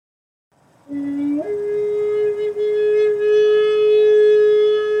Welcome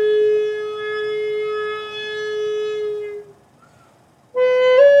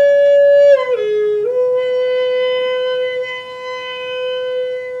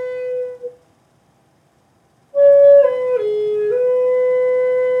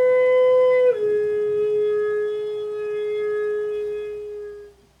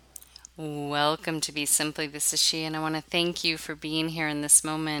to Be Simply. This is she, and I want to thank you for being here in this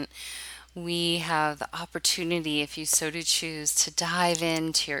moment. We have the opportunity, if you so to choose, to dive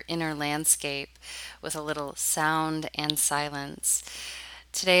into your inner landscape with a little sound and silence.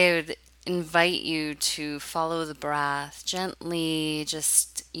 Today, I would invite you to follow the breath, gently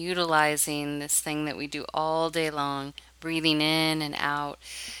just utilizing this thing that we do all day long, breathing in and out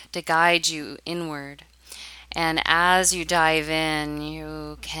to guide you inward. And as you dive in,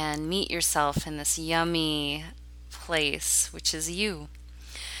 you can meet yourself in this yummy place, which is you.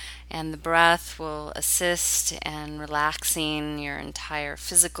 And the breath will assist in relaxing your entire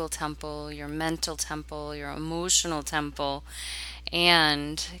physical temple, your mental temple, your emotional temple,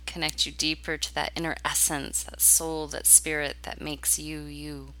 and connect you deeper to that inner essence, that soul, that spirit that makes you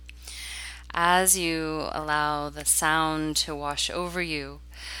you. As you allow the sound to wash over you,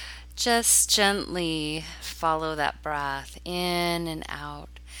 just gently follow that breath in and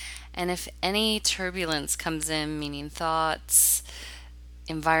out. And if any turbulence comes in, meaning thoughts,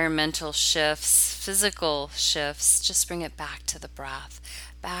 environmental shifts, physical shifts, just bring it back to the breath,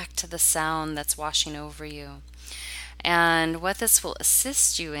 back to the sound that's washing over you. And what this will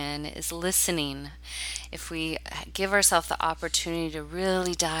assist you in is listening. If we give ourselves the opportunity to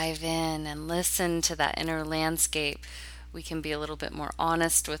really dive in and listen to that inner landscape, we can be a little bit more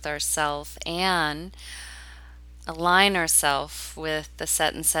honest with ourselves and align ourselves with the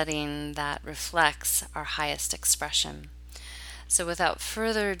set and setting that reflects our highest expression. So without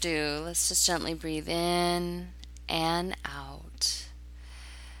further ado, let's just gently breathe in and out.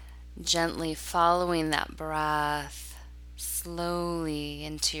 Gently following that breath slowly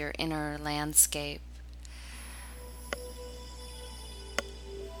into your inner landscape.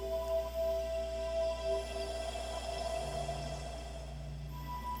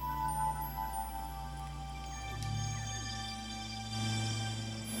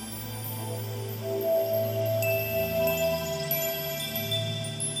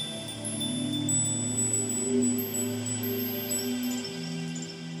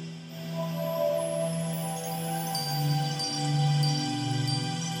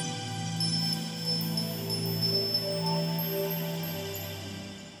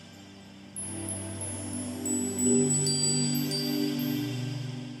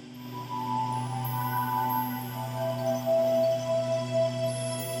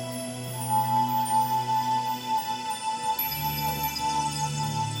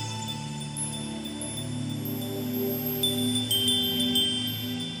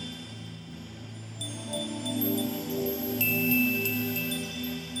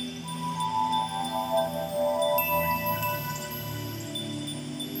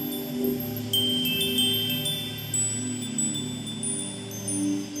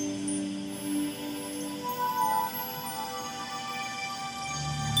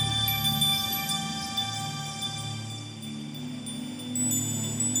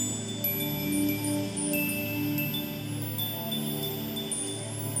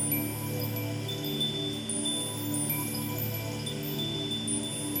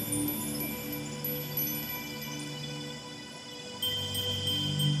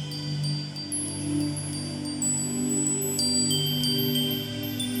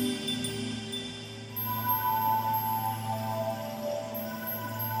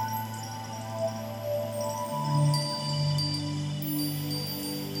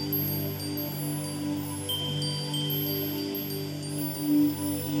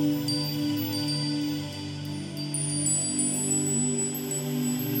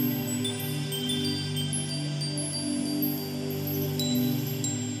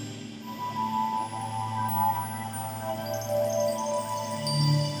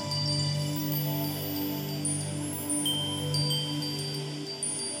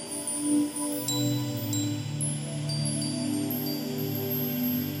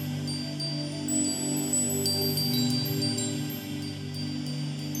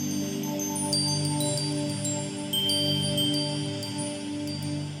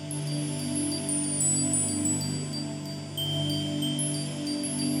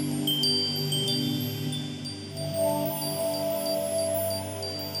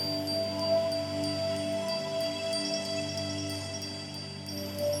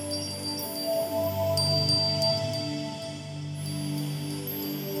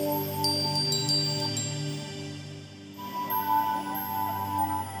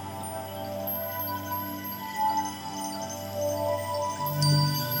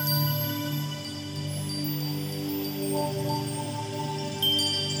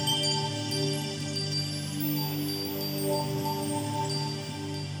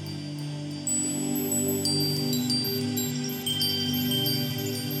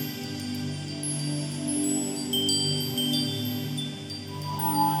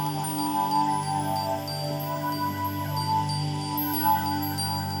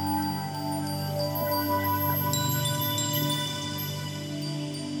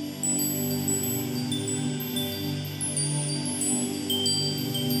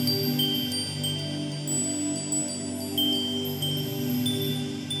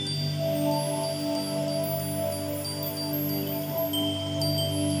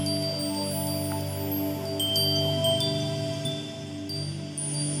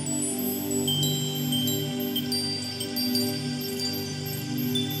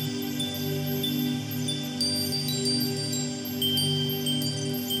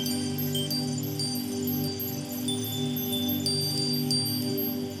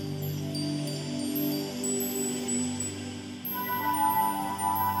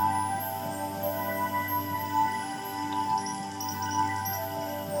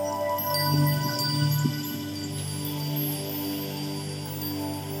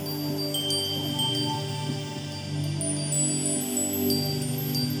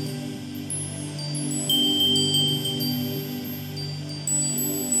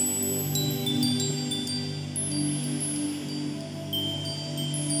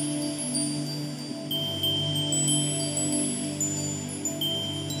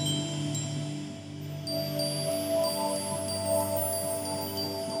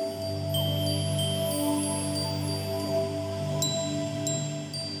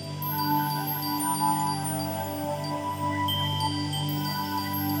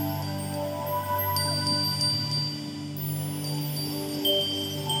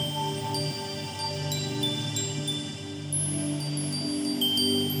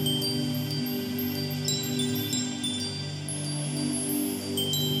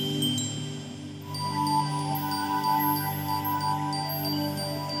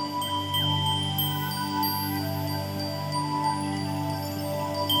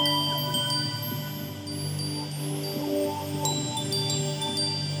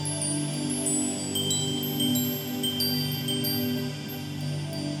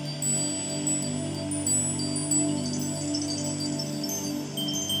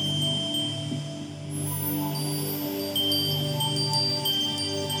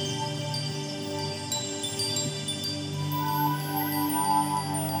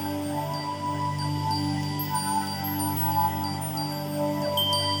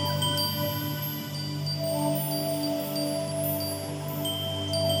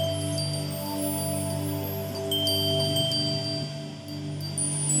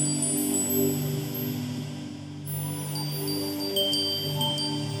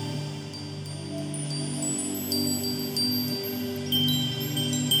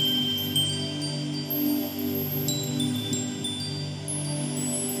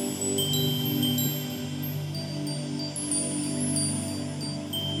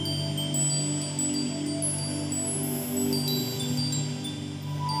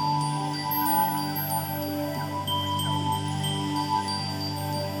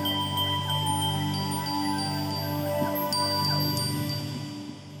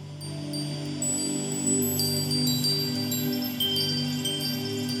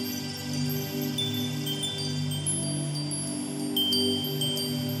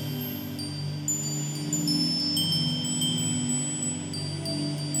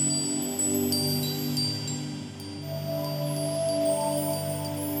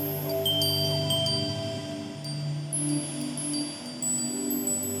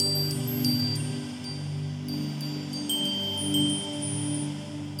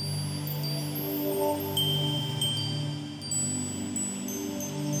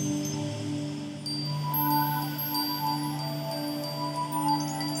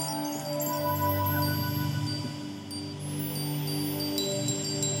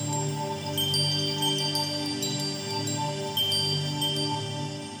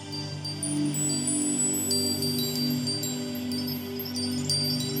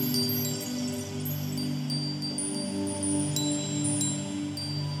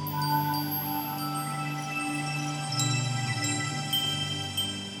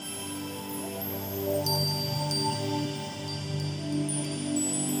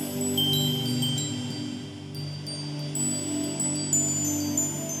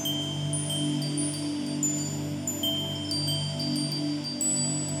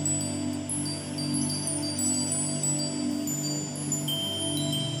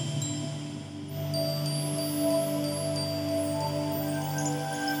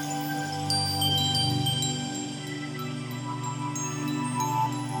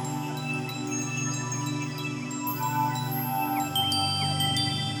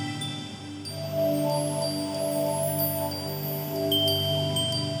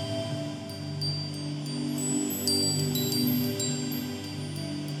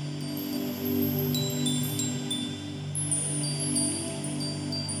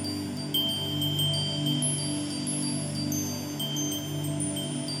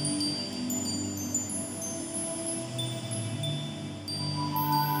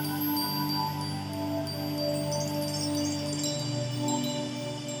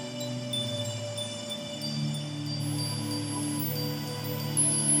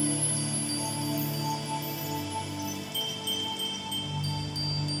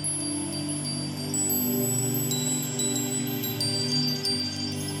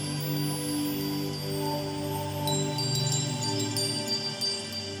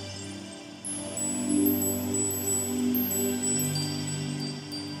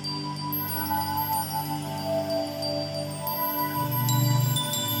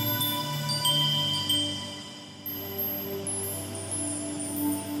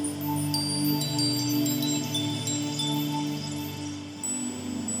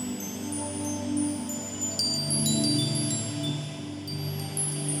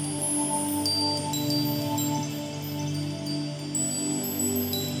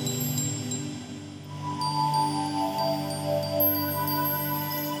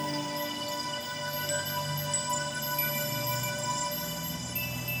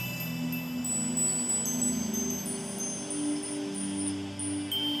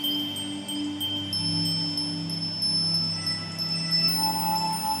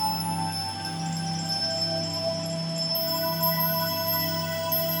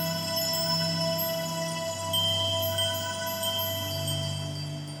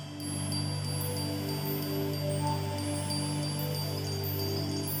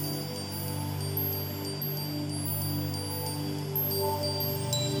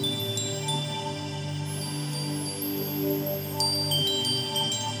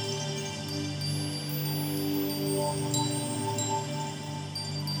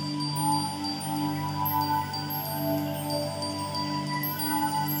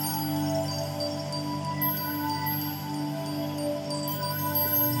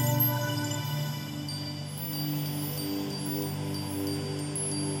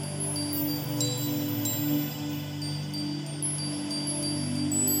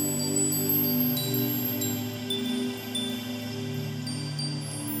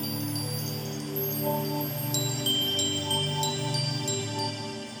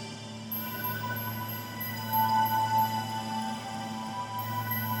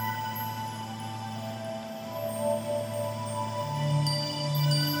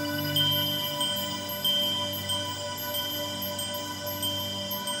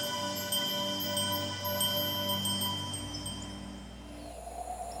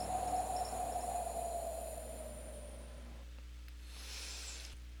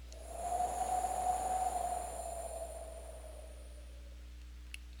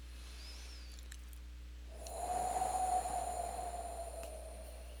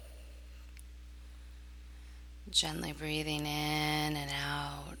 Gently breathing in and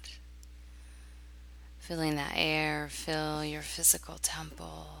out, feeling that air fill your physical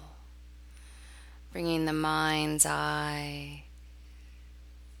temple, bringing the mind's eye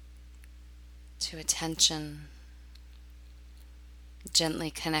to attention,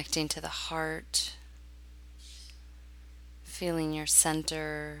 gently connecting to the heart, feeling your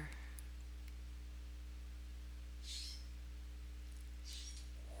center,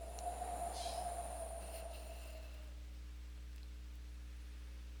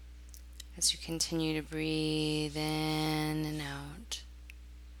 as you continue to breathe in and out.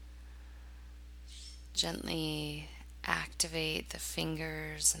 Gently activate the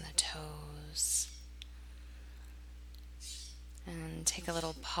fingers and the toes. And take a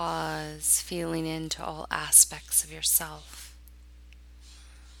little pause, feeling into all aspects of yourself.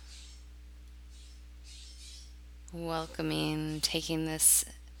 Welcoming, taking this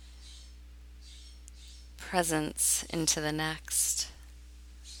presence into the next.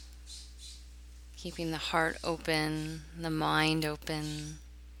 Keeping the heart open, the mind open,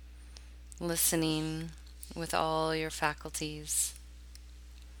 listening with all your faculties.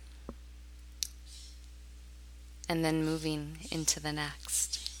 And then moving into the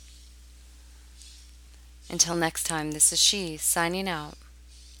next. Until next time, this is She signing out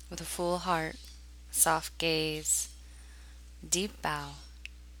with a full heart, soft gaze, deep bow,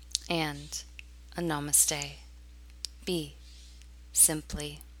 and a namaste. Be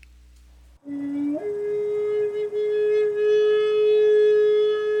simply.